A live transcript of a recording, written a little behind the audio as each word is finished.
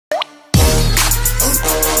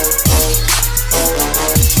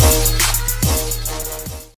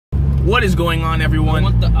What is going on,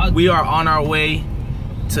 everyone? We are on our way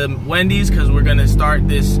to Wendy's because we're gonna start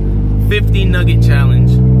this 50 nugget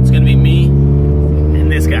challenge. It's gonna be me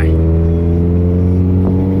and this guy.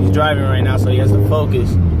 He's driving right now, so he has to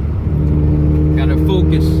focus. Gotta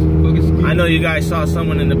focus. I know you guys saw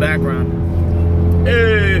someone in the background.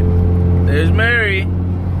 Hey, there's Mary,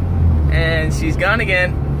 and she's gone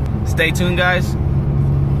again. Stay tuned, guys.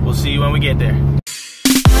 We'll see you when we get there.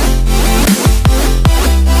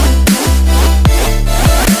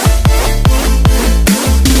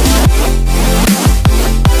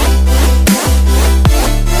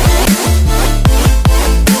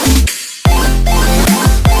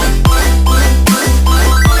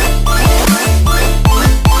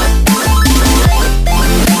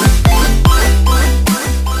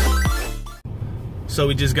 So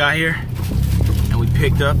we just got here and we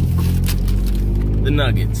picked up the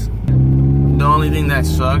nuggets. The only thing that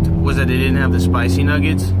sucked was that they didn't have the spicy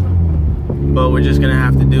nuggets, but we're just gonna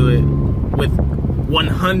have to do it with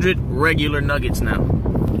 100 regular nuggets now.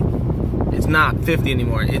 It's not 50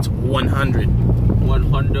 anymore, it's 100.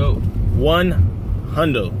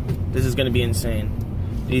 100. This is gonna be insane.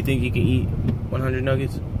 Do you think you can eat 100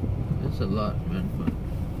 nuggets? That's a lot, man, but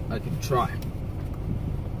I can try.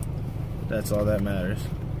 That's all that matters.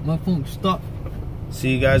 My phone stopped.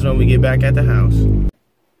 See you guys when we get back at the house.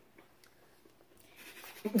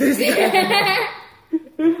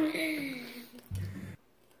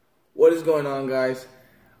 What is going on, guys?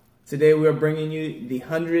 Today we are bringing you the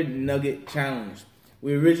 100 nugget challenge.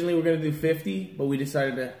 We originally were going to do 50, but we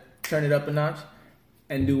decided to turn it up a notch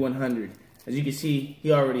and do 100. As you can see,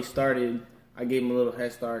 he already started. I gave him a little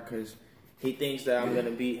head start because he thinks that I'm going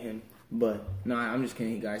to beat him. But, nah, I'm just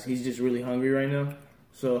kidding, guys. He's just really hungry right now.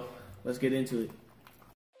 So, let's get into it.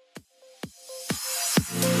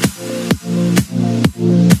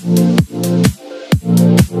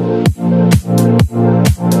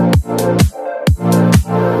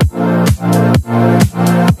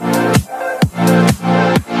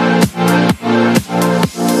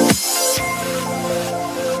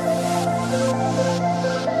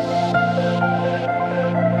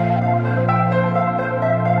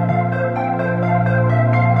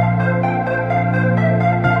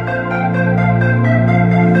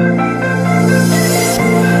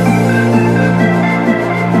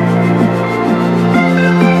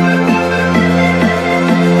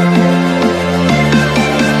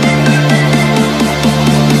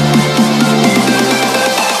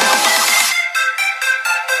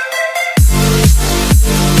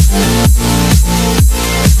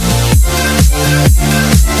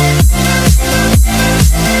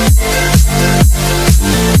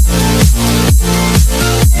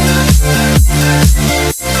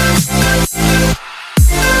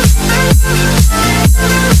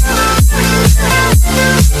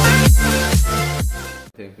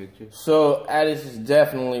 So, Addis is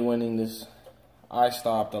definitely winning this. I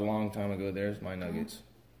stopped a long time ago. There's my nuggets.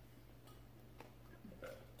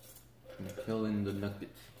 I'm killing the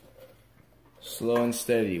nuggets. Slow and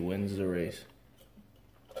steady wins the race.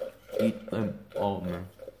 Eat them all, man.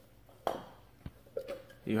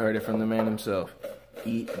 You heard it from the man himself.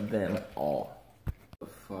 Eat them all. The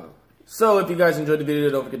fuck? So, if you guys enjoyed the video,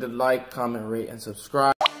 don't forget to like, comment, rate, and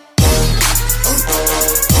subscribe.